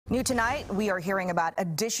New tonight, we are hearing about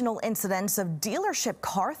additional incidents of dealership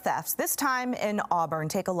car thefts, this time in Auburn.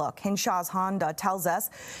 Take a look. Hinshaw's Honda tells us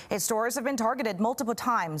its stores have been targeted multiple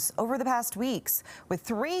times over the past weeks, with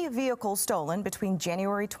 3 vehicles stolen between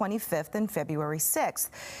January 25th and February 6th.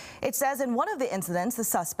 It says in one of the incidents, the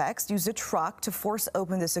suspects used a truck to force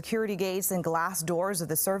open the security gates and glass doors of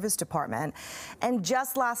the service department. And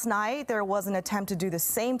just last night, there was an attempt to do the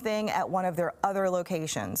same thing at one of their other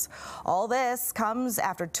locations. All this comes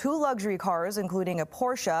after 2 luxury cars, including a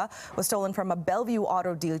Porsche, was stolen from a Bellevue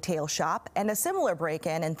auto detail shop, and a similar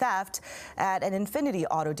break-in and theft at an Infinity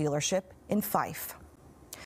auto dealership in Fife.